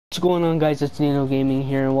What's going on, guys? It's Nino Gaming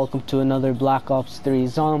here, and welcome to another Black Ops 3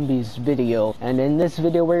 Zombies video. And in this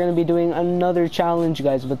video we're going to be doing another challenge,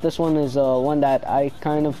 guys, but this one is one that I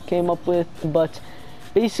kind of came up with. But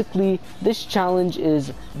basically this challenge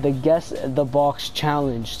is the guess the box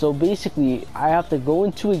challenge. So basically I have to go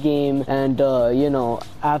into a game and you know,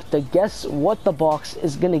 I have to guess what the box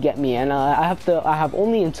is gonna get me, and I have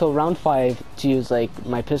only until round 5 to use like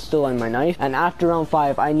my pistol and my knife, and after round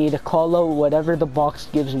 5 I need to call out whatever the box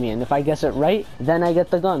gives me, and if I guess it right then I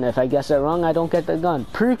get the gun. If I guess it wrong I don't get the gun.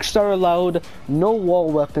 Perks are allowed, no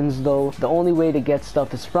wall weapons though. The only way to get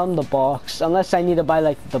stuff is from the box, unless I need to buy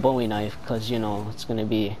like the Bowie knife, because you know it's gonna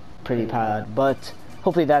be pretty bad, but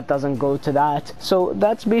hopefully that doesn't go to that. So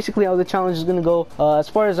that's basically how the challenge is gonna go. As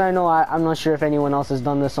far as I know, I'm not sure if anyone else has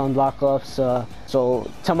done this on Black Ops, so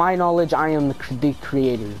to my knowledge I am the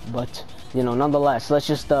creator, but you know, nonetheless, let's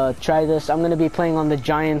just try this. I'm gonna be playing on the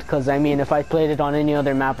Giant, because I mean if I played it on any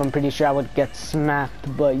other map I'm pretty sure I would get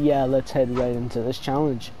smacked. But yeah, let's head right into this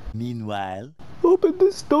challenge. Meanwhile, open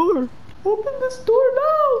this door, open this door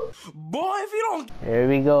now, boy, if you don't. There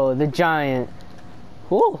we go, the Giant.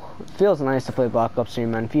 Ooh, it feels nice to play Black Ops 3,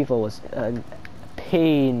 man. FIFA was a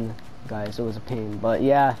pain, guys. It was a pain, but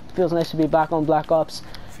yeah, it feels nice to be back on Black Ops.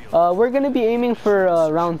 We're gonna be aiming for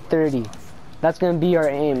round 30. That's gonna be our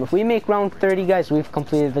aim. If we make round 30, guys, we've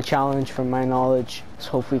completed the challenge from my knowledge. Let's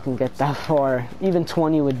hope we can get that far. Even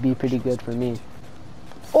 20 would be pretty good for me.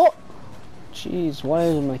 Oh! Jeez, why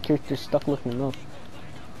is my character stuck looking up?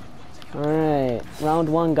 Alright, round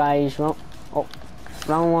 1, guys. Round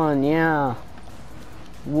 1, yeah.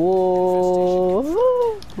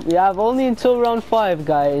 Whoa! We have only until round 5,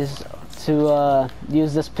 guys, to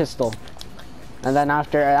use this pistol. And then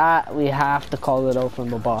after that, we have to call it out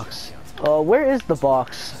from the box. Where is the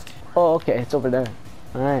box? Oh, okay, it's over there.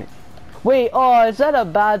 Alright. Wait, oh, is that a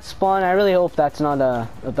bad spawn? I really hope that's not a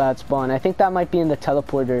bad spawn. I think that might be in the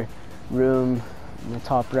teleporter room in the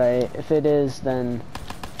top right. If it is, then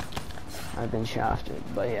I've been shafted.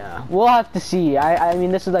 But yeah, we'll have to see. I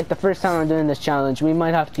mean, this is like the first time I'm doing this challenge. We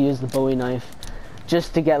might have to use the Bowie knife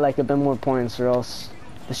just to get like a bit more points, or else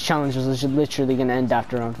this challenge is literally gonna end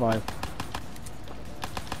after round 5.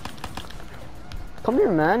 Come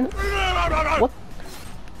here, man. What?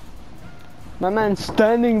 My man's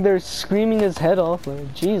standing there screaming his head off.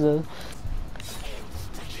 Like, Jesus.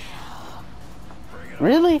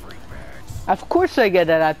 Really? Of course I get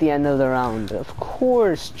it at the end of the round. Of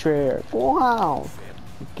course, Trey. Wow.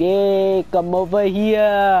 Okay, come over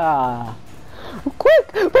here.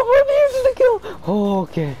 Quick! Before he uses the kill! Oh,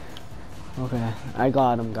 okay. Okay. I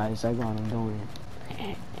got him, guys. I got him, don't worry.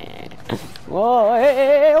 Whoa,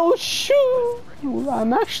 hey, oh, shoot!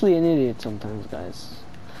 I'm actually an idiot sometimes, guys.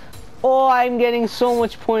 Oh, I'm getting so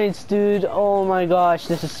much points, dude. Oh my gosh,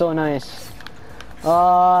 this is so nice.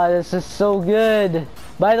 Ah, this is so good.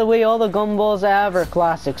 By the way, all the gumballs I have are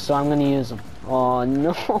classics, so I'm gonna use them. Oh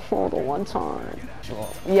no, the one time.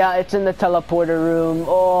 Yeah, it's in the teleporter room.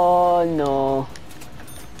 Oh no.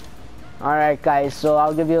 Alright, guys, so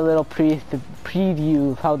I'll give you a little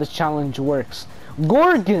preview of how the challenge works.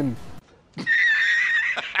 Gorgon!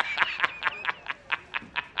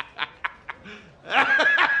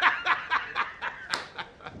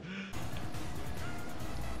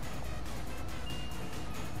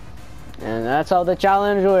 And that's how the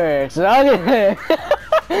challenge works. Okay.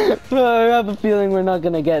 I have a feeling we're not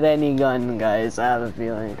gonna get any gun, guys. I have a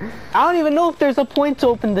feeling. I don't even know if there's a point to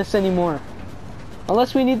open this anymore.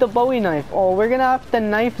 Unless we need the Bowie knife. Oh, we're gonna have to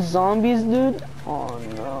knife zombies, dude? Oh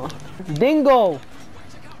no. Dingo!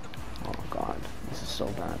 Oh god, this is so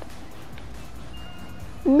bad.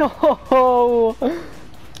 No!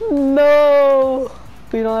 No!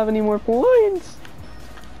 We don't have any more points.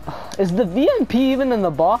 Is the VMP even in the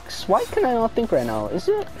box? Why can I not think right now? Is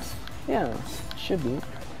it? Yeah, should be.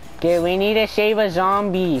 Okay, we need to save a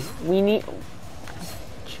zombie. We need...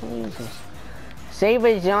 Jesus. Save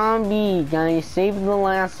a zombie, guys. Save the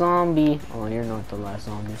last zombie. Oh, you're not the last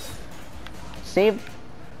zombie. Save...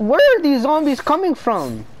 Where are these zombies coming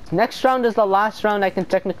from? Next round is the last round. I can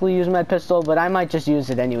technically use my pistol, but I might just use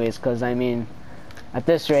it anyways, because I mean, at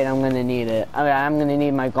this rate I'm gonna need it. I mean, I'm gonna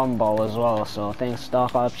need my gumball as well, so thanks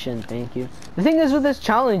stock option, thank you. The thing is with this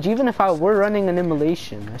challenge, even if I were running an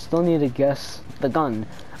immolation, I still need to guess the gun.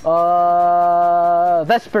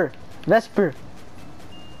 Vesper. It's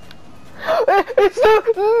not.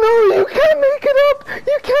 No, you can't make it up.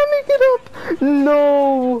 You can't make it up.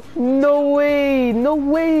 No, no way, no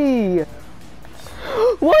way.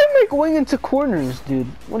 Why am I going into corners, dude?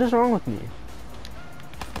 What is wrong with me?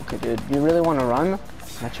 Okay, dude, you really want to run?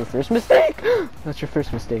 That's your first mistake. That's your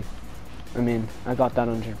first mistake. I mean, I got that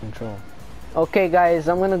under control. Okay, guys,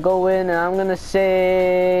 I'm gonna go in and I'm gonna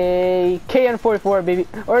say KN44, baby.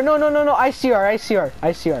 Or no, ICR.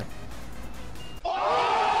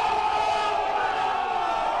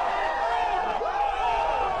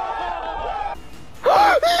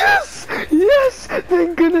 Yes! Yes!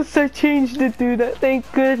 Thank goodness I changed it, dude.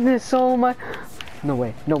 Thank goodness. Oh my. No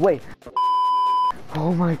way.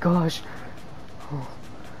 Oh my gosh. Oh.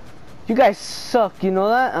 You guys suck, you know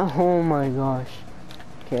that? Oh my gosh.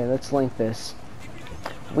 Okay, let's link this.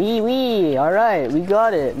 Alright, we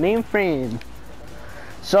got it. Mainframe.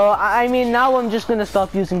 So, I mean, now I'm just gonna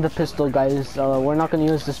stop using the pistol, guys. We're not gonna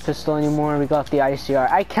use this pistol anymore. We got the ICR.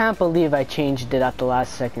 I can't believe I changed it at the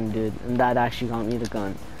last second, dude. And that actually got me the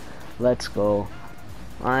gun. Let's go.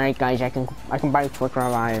 Alright, guys, I can buy quick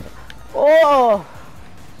revive. Oh!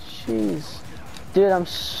 Jeez. Dude, I'm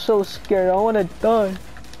so scared. I wanna die.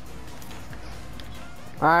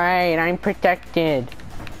 Alright, I'm protected.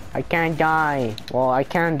 I can't die. Well, I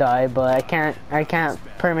can die, but I can't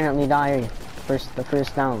permanently die the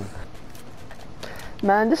first down.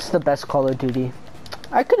 Man, this is the best Call of Duty.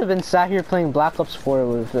 I could have been sat here playing Black Ops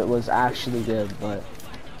 4 if it was actually good, but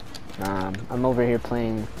I'm over here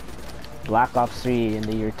playing Black Ops 3 in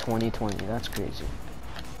the year 2020. That's crazy.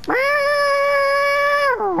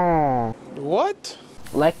 What?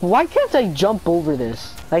 Like, why can't I jump over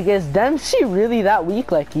this? Like, is Dempsey really that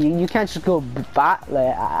weak? Like, you can't just go bat.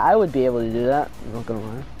 Like, I would be able to do that. I'm not gonna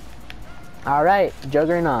lie. Alright,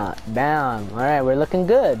 Juggernaut. Bam. Alright, we're looking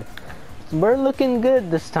good. We're looking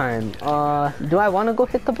good this time. Do I want to go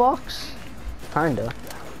hit the box? Kinda.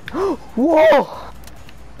 Whoa!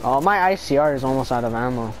 Oh, my ICR is almost out of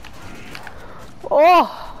ammo.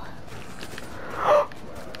 Oh!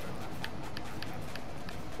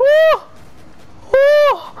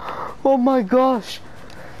 Oh my gosh!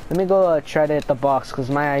 Let me go try to hit the box because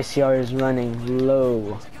my ICR is running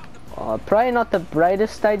low. Probably not the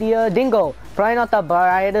brightest idea. Dingo! Probably not the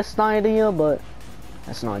brightest idea, but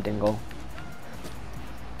that's not Dingo.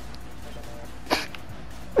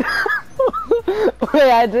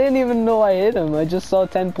 Wait, I didn't even know I hit him. I just saw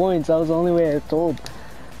 10 points. That was the only way I told.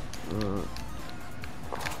 Oh!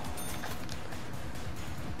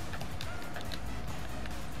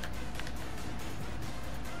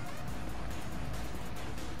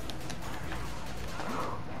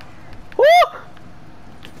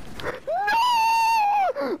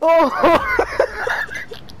 No!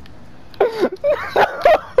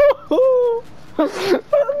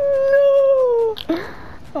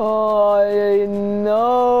 Oh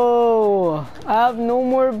no! I have no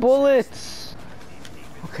more bullets.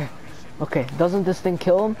 Okay. Doesn't this thing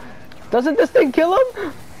kill him? Doesn't this thing kill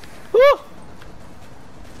him? Oh!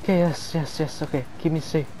 Okay, yes. Okay, keep me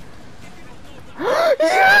safe.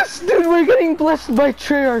 Yes, dude, we're getting blessed by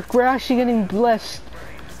Treyarch. We're actually getting blessed.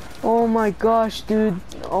 Oh my gosh, dude.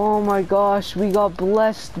 Oh my gosh, we got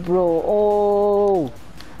blessed, bro. Oh,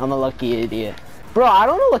 I'm a lucky idiot. Bro, I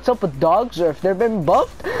don't know what's up with dogs or if they've been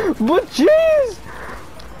buffed, but jeez,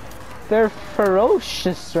 they're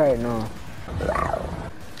ferocious right now.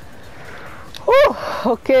 Oh,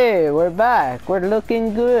 okay, we're back. We're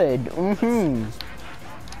looking good.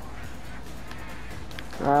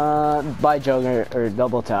 Buy Jugger or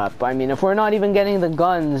double tap. I mean, if we're not even getting the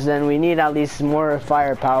guns, then we need at least more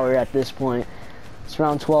firepower at this point. It's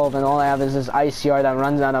round 12 and all I have is this ICR that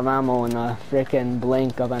runs out of ammo in a freaking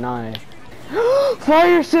blink of an eye.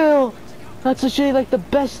 Fire sale! That's actually like the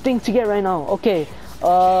best thing to get right now. Okay,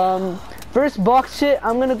 first box hit,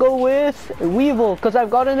 I'm gonna go with Weevil, because I've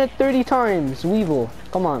gotten it 30 times. Weevil,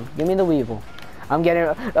 come on, give me the Weevil. I'm getting,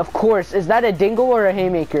 of course, is that a dingo or a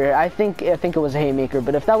haymaker? I think it was a haymaker,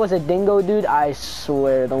 but if that was a dingo, dude, I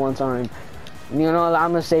swear the one time. You know,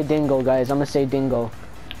 I'm gonna say dingo, guys. I'm gonna say dingo.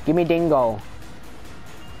 Give me dingo.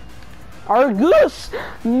 Argus!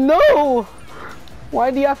 No!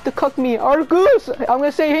 Why do you have to cuck me? Argus! I'm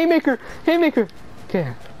gonna say haymaker. Haymaker.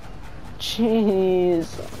 Okay. Jeez,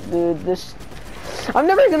 dude, this. I'm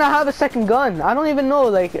never gonna have a second gun. I don't even know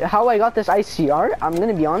like how I got this ICR. I'm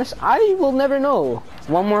gonna be honest, I will never know.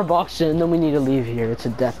 One more box and then we need to leave here. It's a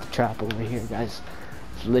death trap over here, guys.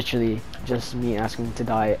 It's literally just me asking to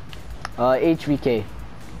die. HVK.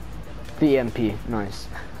 VMP. Nice.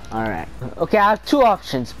 Alright. Okay, I have two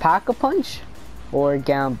options. Pack-a-punch or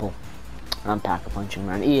gamble. I'm pack-a-punching,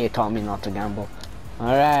 man. EA taught me not to gamble.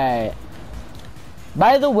 Alright.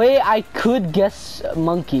 By the way, I could guess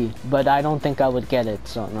monkey, but I don't think I would get it,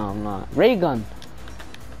 so no, I'm not. Ray gun.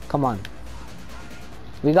 Come on.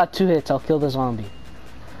 We got 2 hits, I'll kill the zombie.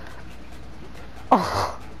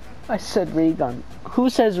 Oh, I said ray gun. Who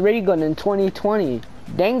says ray gun in 2020?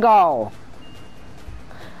 Dango.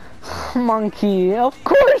 Monkey, of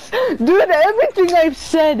course. Dude, everything I've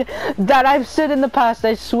said that I've said in the past,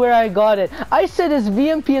 I swear I got it. I said is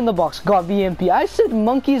VMP in the box, got VMP. I said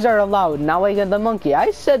monkeys are allowed, now I get the monkey.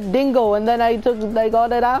 I said dingo, and then I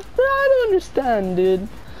got it after. I don't understand, dude.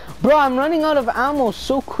 Bro, I'm running out of ammo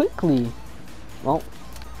so quickly. Well.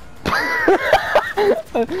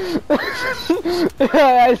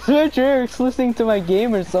 I swear Eric's listening to my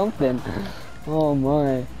game or something. Oh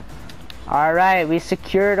my. Alright, we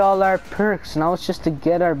secured all our perks. Now it's just to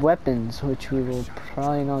get our weapons, which we will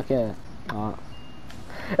probably not get.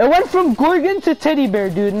 It went from Gorgon to Teddy Bear,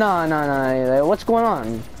 dude. Nah. What's going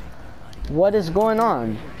on? What is going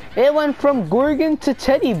on? It went from Gorgon to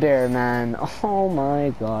Teddy Bear, man. Oh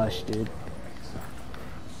my gosh, dude.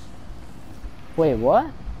 Wait,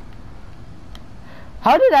 what?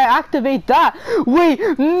 How did I activate that? Wait,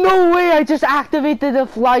 no way, I just activated the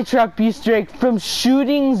flytrap Easter egg from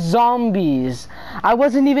shooting zombies. I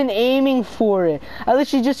wasn't even aiming for it. I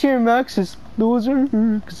literally just hear Max's, those are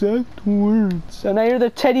her exact words. And I hear the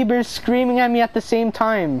teddy bear screaming at me at the same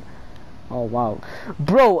time. Oh wow.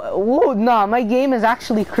 Bro, whoa, nah, my game is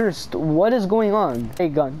actually cursed. What is going on? Ray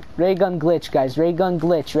gun glitch, guys, ray gun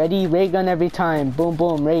glitch. Ready? Ray gun every time. Boom,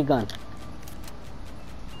 boom, ray gun.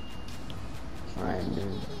 Alright, dude.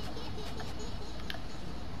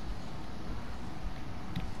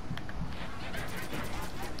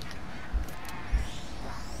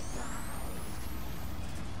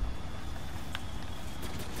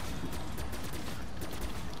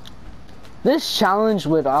 This challenge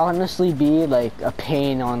would honestly be like a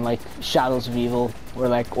pain on like Shadows of Evil or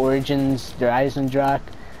like Origins, Der Eisendrache.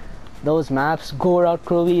 Those maps, Go Out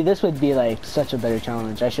Crowley, this would be like such a better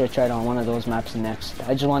challenge. I should have tried on one of those maps next.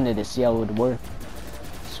 I just wanted to see how it would work.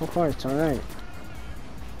 So far it's alright.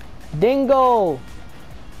 Dingo!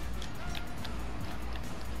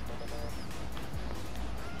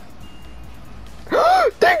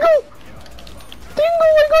 Dingo! Dingo!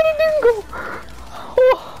 I got a dingo!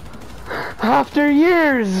 Oh. After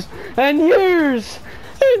years and years!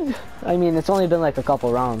 And I mean, it's only been like a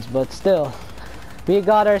couple rounds, but still. We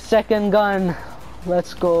got our second gun.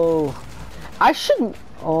 Let's go. I should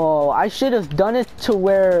have done it to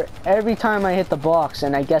where every time I hit the box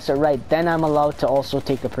and I guess it right, then I'm allowed to also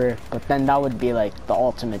take a perk. But then that would be like the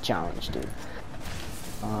ultimate challenge, dude.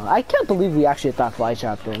 I can't believe we actually hit that fly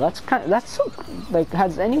trap though. That's so, like,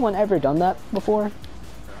 has anyone ever done that before?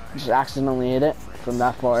 Just accidentally hit it from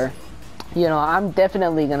that far. You know, I'm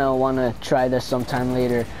definitely gonna wanna try this sometime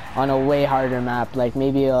later on a way harder map, like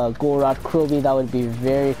maybe a Gorod Kroby. That would be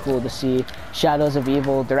very cool to see. Shadows of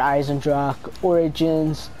Evil, Der Eisendrache,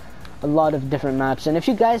 Origins, a lot of different maps. And if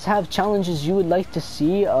you guys have challenges you would like to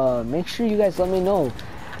see, make sure you guys let me know,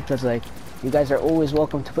 because like, you guys are always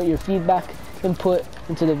welcome to put your feedback, input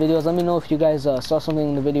into the videos. Let me know if you guys saw something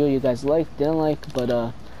in the video you guys liked, didn't like. But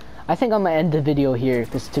I think I'm gonna end the video here,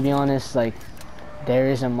 because to be honest, like, there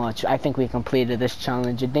isn't much. I think we completed this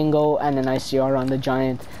challenge. A dingo and an ICR on the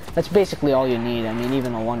giant. That's basically all you need. I mean,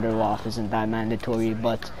 even a wonder waff isn't that mandatory.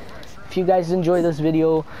 But if you guys enjoyed this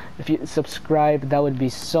video, if you subscribe, that would be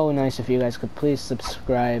so nice if you guys could please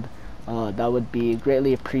subscribe. That would be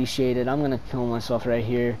greatly appreciated. I'm gonna kill myself right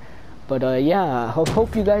here. But yeah, I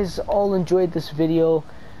hope you guys all enjoyed this video.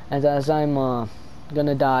 And as I'm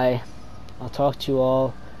gonna die, I'll talk to you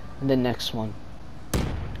all in the next one.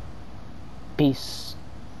 Peace.